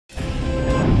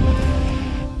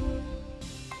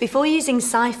Before using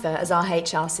Cypher as our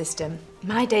HR system,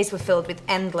 my days were filled with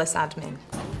endless admin.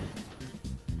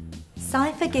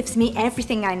 Cypher gives me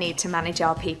everything I need to manage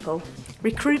our people.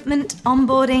 Recruitment,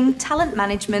 onboarding, talent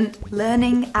management,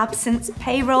 learning, absence,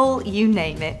 payroll, you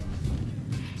name it.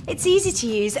 It's easy to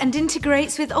use and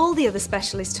integrates with all the other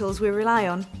specialist tools we rely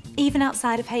on, even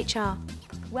outside of HR.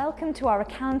 Welcome to our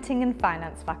Accounting and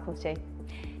Finance faculty.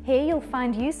 Here you'll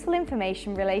find useful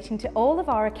information relating to all of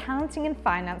our accounting and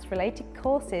finance related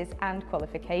courses and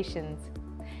qualifications.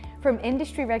 From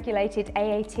industry-regulated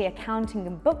AAT accounting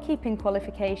and bookkeeping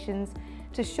qualifications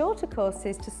to shorter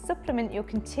courses to supplement your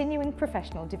continuing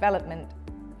professional development.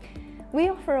 We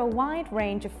offer a wide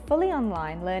range of fully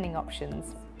online learning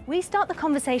options. We start the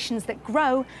conversations that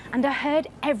grow and are heard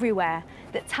everywhere,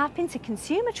 that tap into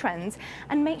consumer trends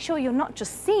and make sure you're not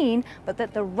just seen, but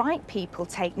that the right people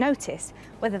take notice,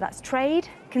 whether that's trade,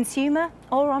 consumer,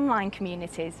 or online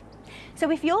communities.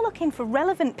 So if you're looking for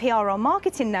relevant PR or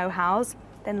marketing know-hows,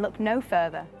 then look no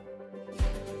further.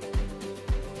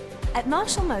 At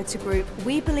Marshall Motor Group,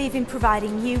 we believe in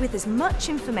providing you with as much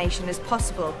information as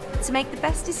possible to make the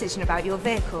best decision about your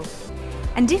vehicle.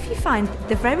 And if you find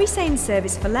the very same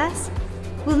service for less,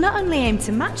 we'll not only aim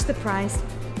to match the price,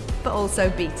 but also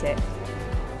beat it.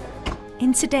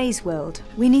 In today's world,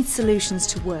 we need solutions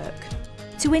to work,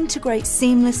 to integrate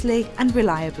seamlessly and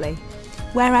reliably,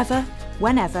 wherever,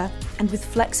 whenever, and with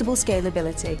flexible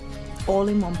scalability, all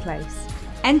in one place.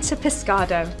 Enter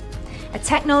Pescado, a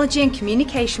technology and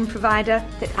communication provider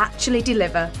that actually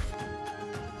deliver.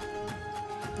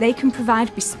 They can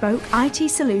provide bespoke IT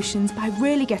solutions by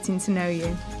really getting to know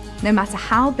you, no matter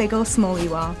how big or small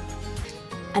you are.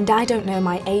 And I don't know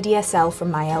my ADSL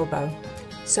from my elbow,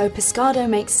 so Pescado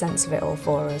makes sense of it all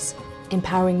for us,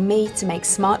 empowering me to make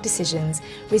smart decisions,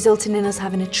 resulting in us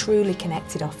having a truly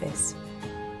connected office.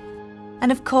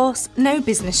 And of course, no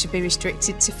business should be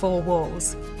restricted to four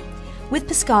walls. With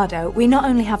Pescado, we not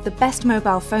only have the best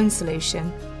mobile phone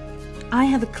solution, I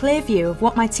have a clear view of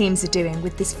what my teams are doing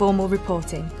with this formal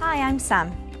reporting. Hi, I'm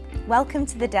Sam. Welcome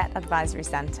to the Debt Advisory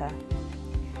Centre.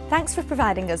 Thanks for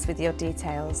providing us with your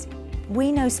details.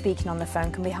 We know speaking on the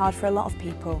phone can be hard for a lot of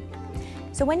people.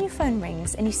 So when your phone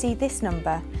rings and you see this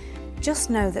number, just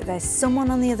know that there's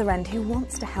someone on the other end who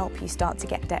wants to help you start to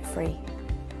get debt-free.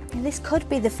 This could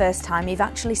be the first time you've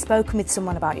actually spoken with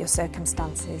someone about your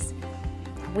circumstances.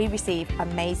 We receive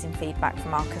amazing feedback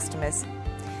from our customers.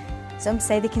 Some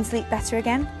say they can sleep better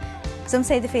again. Some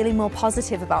say they're feeling more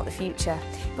positive about the future.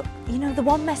 But you know, the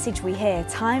one message we hear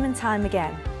time and time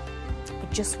again,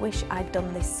 I just wish I'd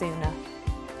done this sooner.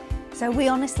 So we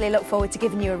honestly look forward to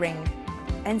giving you a ring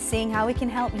and seeing how we can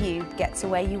help you get to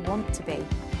where you want to be.